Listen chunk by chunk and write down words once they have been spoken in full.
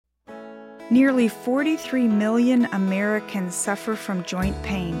Nearly 43 million Americans suffer from joint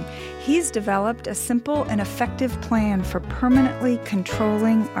pain. He's developed a simple and effective plan for permanently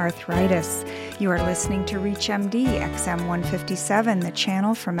controlling arthritis. You are listening to ReachMD XM 157, the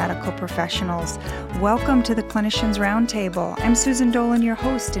channel for medical professionals. Welcome to the Clinicians Roundtable. I'm Susan Dolan, your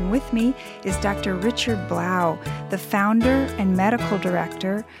host, and with me is Dr. Richard Blau, the founder and medical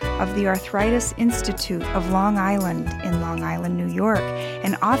director of the Arthritis Institute of Long Island in Long Island, New York,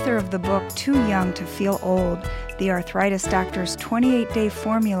 and author of the book Too Young to Feel Old, the Arthritis Doctor's 28-Day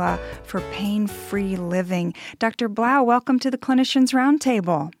Formula for Pain-Free Living. Dr. Blau, welcome to the Clinicians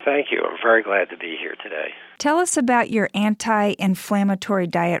Roundtable. Thank you. I'm very glad to be here today. Tell us about your anti-inflammatory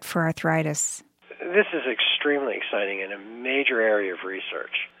diet for arthritis. This is extremely exciting and a major area of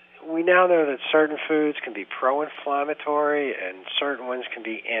research. We now know that certain foods can be pro-inflammatory and certain ones can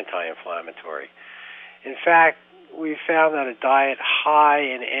be anti-inflammatory. In fact, we found that a diet high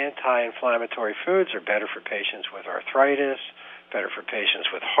in anti-inflammatory foods are better for patients with arthritis, better for patients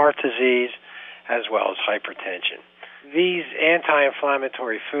with heart disease, as well as hypertension. These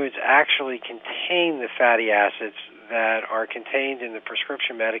anti-inflammatory foods actually contain the fatty acids that are contained in the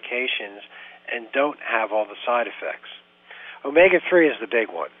prescription medications and don't have all the side effects. Omega-3 is the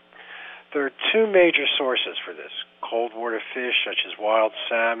big one. There are two major sources for this: cold water fish such as wild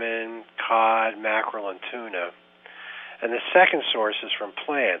salmon, cod, mackerel, and tuna. And the second source is from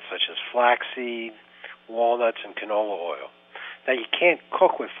plants such as flaxseed, walnuts, and canola oil. Now, you can't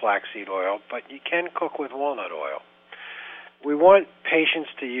cook with flaxseed oil, but you can cook with walnut oil. We want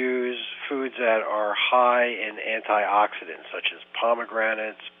patients to use foods that are high in antioxidants such as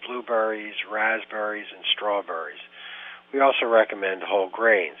pomegranates, blueberries, raspberries, and strawberries. We also recommend whole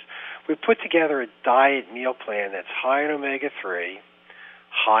grains. We put together a diet meal plan that's high in omega-3,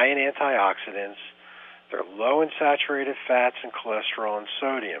 high in antioxidants. They're low in saturated fats and cholesterol and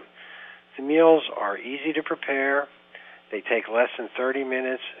sodium. The meals are easy to prepare. They take less than 30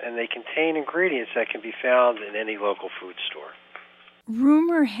 minutes, and they contain ingredients that can be found in any local food store.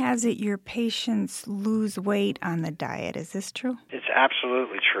 Rumor has it your patients lose weight on the diet. Is this true? It's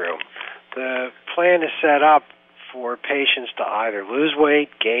absolutely true. The plan is set up for patients to either lose weight,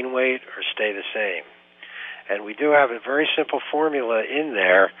 gain weight, or stay the same. And we do have a very simple formula in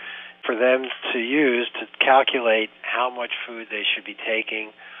there for them to use to calculate how much food they should be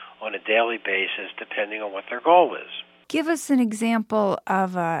taking on a daily basis depending on what their goal is. Give us an example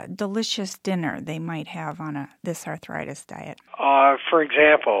of a delicious dinner they might have on this arthritis diet. For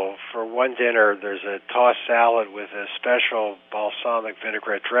example, for one dinner, there's a tossed salad with a special balsamic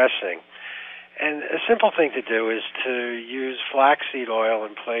vinaigrette dressing. And a simple thing to do is to use flaxseed oil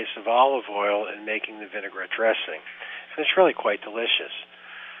in place of olive oil in making the vinaigrette dressing. And it's really quite delicious.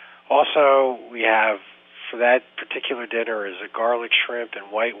 Also, we have, for that particular dinner, is a garlic shrimp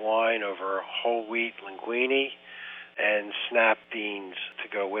and white wine over whole wheat linguine and snap beans to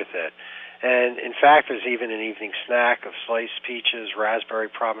go with it. And in fact, there's even an evening snack of sliced peaches, raspberry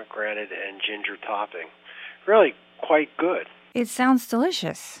pomegranate, and ginger topping. Really quite good. It sounds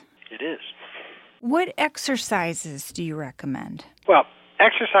delicious. It is. What exercises do you recommend? Well,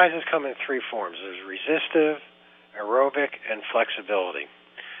 exercises come in three forms. There's resistive, aerobic, and flexibility.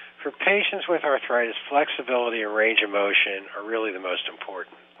 For patients with arthritis, flexibility and range of motion are really the most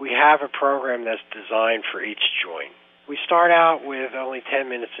important. We have a program that's designed for each joint. We start out with only 10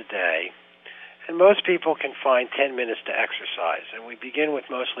 minutes a day, and most people can find 10 minutes to exercise, and we begin with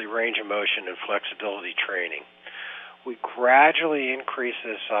mostly range of motion and flexibility training. We gradually increase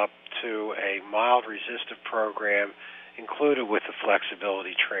this up to a mild resistive program included with the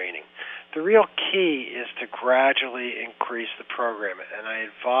flexibility training. The real key is to gradually increase the program, and I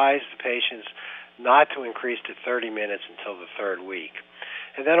advise the patients not to increase to 30 minutes until the third week.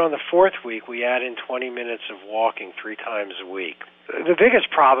 And then on the fourth week, we add in 20 minutes of walking 3 times a week. The biggest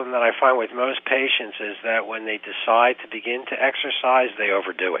problem that I find with most patients is that when they decide to begin to exercise, they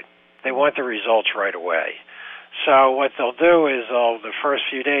overdo it. They want the results right away. So what they'll do is the first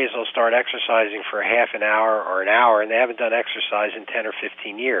few days they'll start exercising for a half an hour or an hour, and they haven't done exercise in 10 or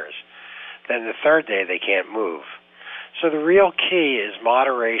 15 years. Then the third day they can't move. So the real key is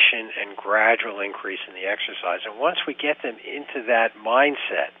moderation and gradual increase in the exercise. And once we get them into that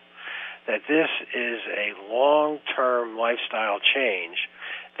mindset that this is a long-term lifestyle change,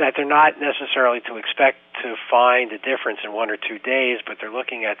 that they're not necessarily to expect to find a difference in 1 or 2 days, but they're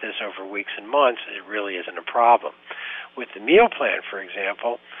looking at this over weeks and months, it really isn't a problem. With the meal plan, for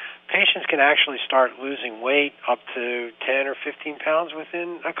example, patients can actually start losing weight up to 10 or 15 pounds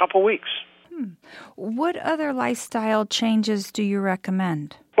within a couple weeks. What other lifestyle changes do you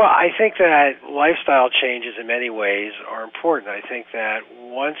recommend? Well, I think that lifestyle changes in many ways are important. I think that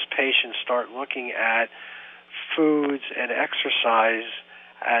once patients start looking at foods and exercise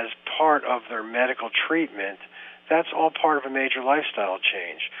as part of their medical treatment, that's all part of a major lifestyle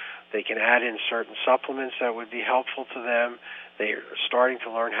change. They can add in certain supplements that would be helpful to them. They are starting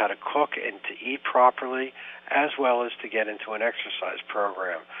to learn how to cook and to eat properly, as well as to get into an exercise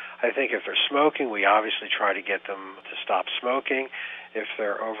program. I think if they're smoking, we obviously try to get them to stop smoking. If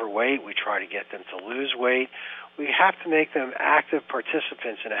they're overweight, we try to get them to lose weight. We have to make them active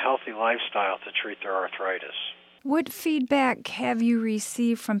participants in a healthy lifestyle to treat their arthritis. What feedback have you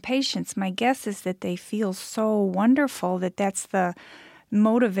received from patients? My guess is that they feel so wonderful that that's the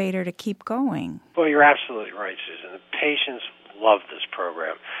motivator to keep going. Well, you're absolutely right, Susan. The patients love this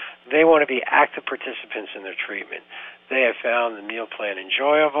program. They want to be active participants in their treatment. They have found the meal plan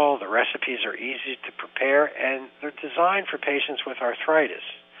enjoyable, the recipes are easy to prepare, and they're designed for patients with arthritis.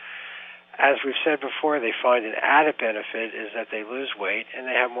 As we've said before, they find an added benefit is that they lose weight and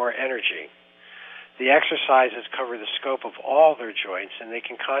they have more energy. The exercises cover the scope of all their joints, and they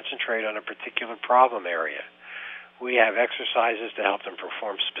can concentrate on a particular problem area. We have exercises to help them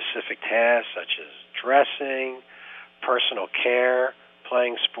perform specific tasks such as dressing, personal care,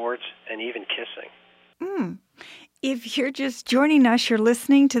 playing sports, and even kissing. If you're just joining us, you're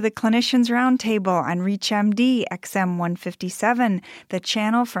listening to the Clinicians Roundtable on ReachMD XM 157, the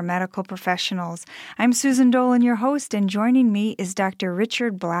channel for medical professionals. I'm Susan Dolan, your host, and joining me is Dr.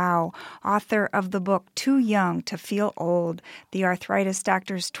 Richard Blau, author of the book Too Young to Feel Old, the Arthritis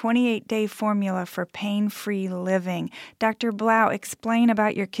Doctor's 28-Day Formula for Pain-Free Living. Dr. Blau, explain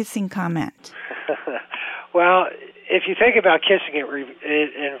about your kissing comment. Well, if you think about kissing,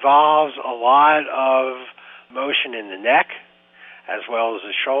 it involves a lot of motion in the neck, as well as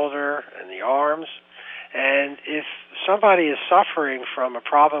the shoulder and the arms. And if somebody is suffering from a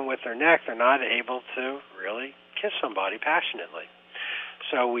problem with their neck, they're not able to really kiss somebody passionately.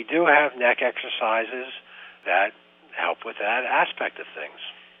 So we do have neck exercises that help with that aspect of things.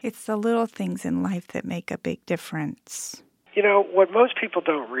 It's the little things in life that make a big difference. You know, what most people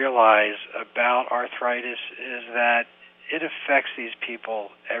don't realize about arthritis is that it affects these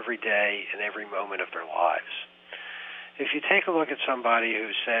people every day and every moment of their lives. If you take a look at somebody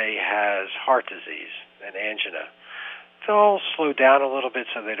who, say, has heart disease and angina, they'll slow down a little bit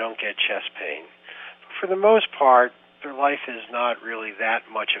so they don't get chest pain. But for the most part, their life is not really that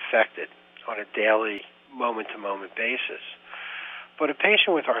much affected on a daily, moment-to-moment basis. But a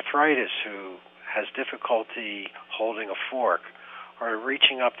patient with arthritis who has difficulty holding a fork or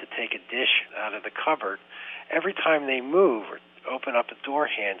reaching up to take a dish out of the cupboard, every time they move or open up a door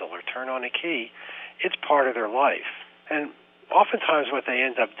handle or turn on a key, it's part of their life. And oftentimes what they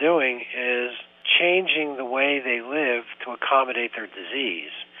end up doing is changing the way they live to accommodate their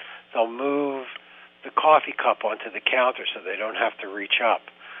disease. They'll move the coffee cup onto the counter so they don't have to reach up.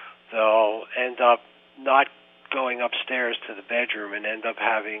 They'll end up not going upstairs to the bedroom and end up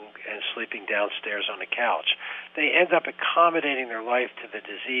having and sleeping downstairs on the couch. They end up accommodating their life to the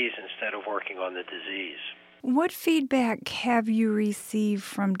disease instead of working on the disease. What feedback have you received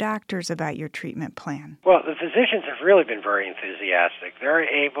from doctors about your treatment plan? Well, the physicians have really been very enthusiastic. They're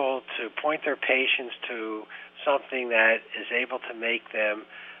able to point their patients to something that is able to make them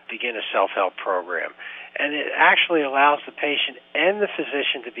begin a self-help program. And it actually allows the patient and the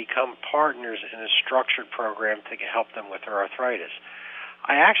physician to become partners in a structured program to help them with their arthritis.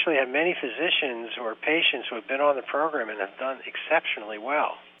 I actually have many physicians or patients who have been on the program and have done exceptionally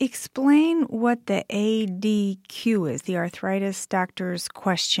well. Explain what the ADQ is, the Arthritis Doctor's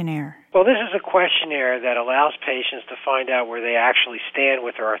Questionnaire. Well, this is a questionnaire that allows patients to find out where they actually stand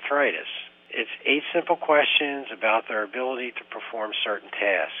with their arthritis. It's 8 simple questions about their ability to perform certain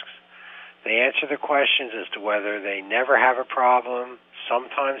tasks. They answer the questions as to whether they never have a problem,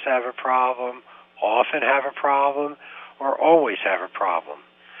 sometimes have a problem, often have a problem, or always have a problem.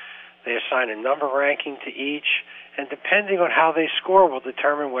 They assign a number ranking to each, and depending on how they score will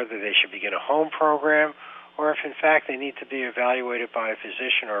determine whether they should begin a home program or if, in fact, they need to be evaluated by a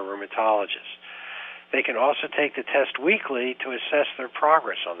physician or a rheumatologist. They can also take the test weekly to assess their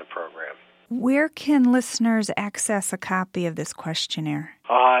progress on the program. Where can listeners access a copy of this questionnaire?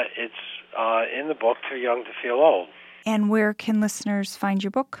 It's in the book, Too Young to Feel Old. And where can listeners find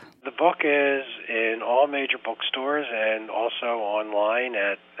your book? The book is in all major bookstores and also online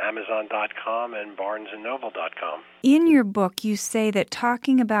at Amazon.com and BarnesandNoble.com. In your book, you say that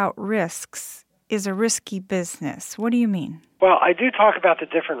talking about risks is a risky business. What do you mean? Well, I do talk about the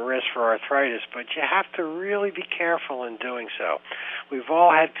different risks for arthritis, but you have to really be careful in doing so. We've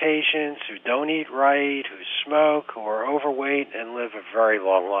all had patients who don't eat right, who smoke, who are overweight, and live a very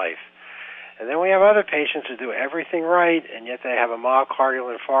long life. And then we have other patients who do everything right, and yet they have a myocardial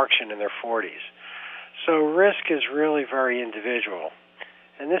infarction in their 40s. So risk is really very individual.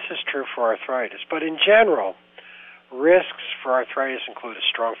 And this is true for arthritis. But in general, risks for arthritis include a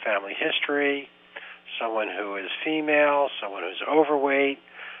strong family history, someone who is female, someone who's overweight,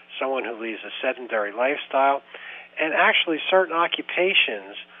 someone who leads a sedentary lifestyle, and actually certain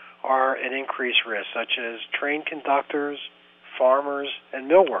occupations are an increased risk, such as train conductors, farmers, and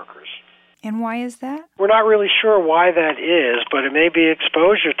mill workers. And why is that? We're not really sure why that is, but it may be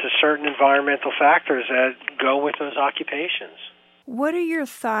exposure to certain environmental factors that go with those occupations. What are your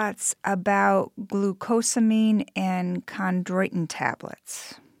thoughts about glucosamine and chondroitin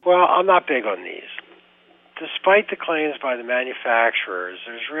tablets? Well, I'm not big on these. Despite the claims by the manufacturers,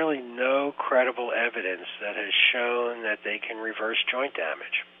 there's really no credible evidence that has shown that they can reverse joint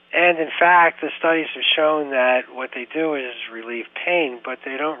damage. And in fact, the studies have shown that what they do is relieve pain, but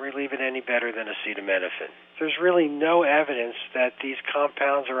they don't relieve it any better than acetaminophen. There's really no evidence that these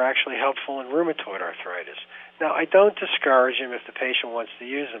compounds are actually helpful in rheumatoid arthritis. Now, I don't discourage them if the patient wants to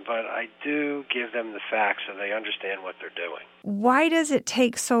use them, but I do give them the facts so they understand what they're doing. Why does it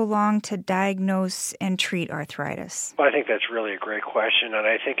take so long to diagnose and treat arthritis? Well, I think that's really a great question, and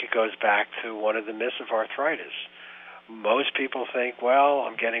I think it goes back to one of the myths of arthritis. Most people think, well,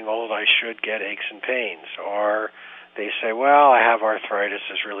 I'm getting old, I should get aches and pains. Or they say, well, I have arthritis,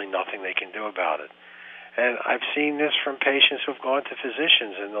 there's really nothing they can do about it. And I've seen this from patients who've gone to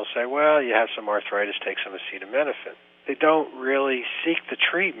physicians, and they'll say, well, you have some arthritis, take some acetaminophen. They don't really seek the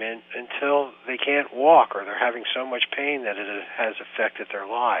treatment until they can't walk or they're having so much pain that it has affected their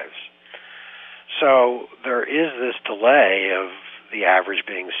lives. So there is this delay of the average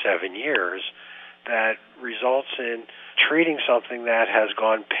being 7 years that results in treating something that has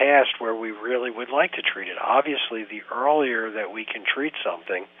gone past where we really would like to treat it. Obviously, the earlier that we can treat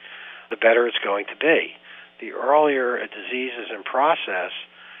something, the better it's going to be. The earlier a disease is in process,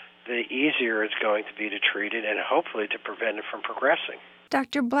 the easier it's going to be to treat it and hopefully to prevent it from progressing.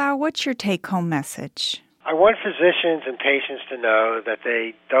 Dr. Blau, what's your take-home message? I want physicians and patients to know that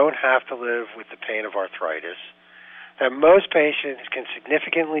they don't have to live with the pain of arthritis, that most patients can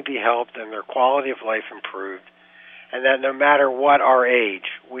significantly be helped and their quality of life improved, and that no matter what our age,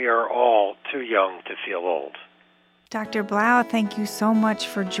 we are all too young to feel old. Dr. Blau, thank you so much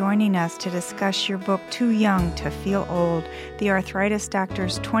for joining us to discuss your book, Too Young to Feel Old, the Arthritis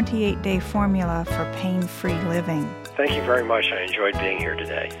Doctor's 28-Day Formula for Pain-Free Living. Thank you very much. I enjoyed being here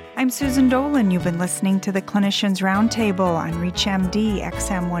today. I'm Susan Dolan. You've been listening to the Clinicians Roundtable on ReachMD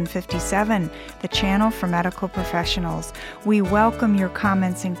XM 157, the channel for medical professionals. We welcome your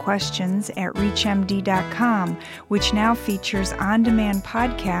comments and questions at ReachMD.com, which now features on-demand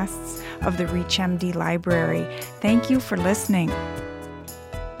podcasts of the ReachMD library. Thank you for listening.